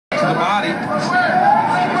body.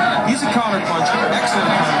 He's a counter puncher, excellent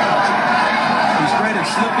counter puncher. He's great at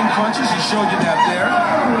slipping punches. He showed you that there.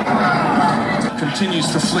 Continues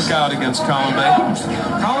to flick out against Kalambay.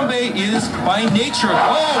 Kalambay is by nature.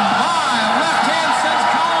 Oh my! Left hand sends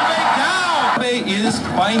Kalambay down. Kalambay is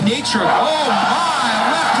by nature. Oh my!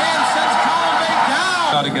 Left hand sends Kalambay down.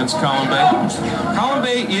 Out against Kalambay.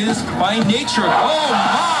 Kalambay is by nature. Oh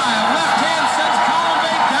my! Left hand sends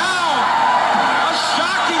Kalambay down. A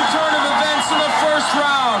shocking turn of events in the first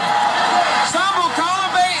round. Sumbu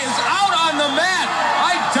Kalambay is out on the mat.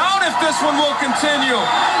 I doubt if this one will continue.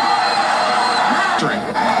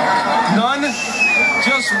 Nunn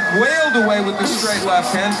just wailed away with the straight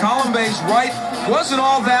left hand. Kalambay's right wasn't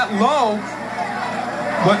all that low,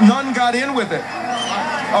 but Nunn got in with it.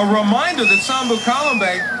 A reminder that Sumbu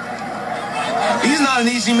Kalambay, he's not an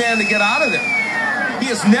easy man to get out of there. He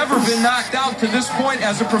has never been knocked out to this point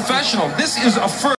as a professional. This is a first.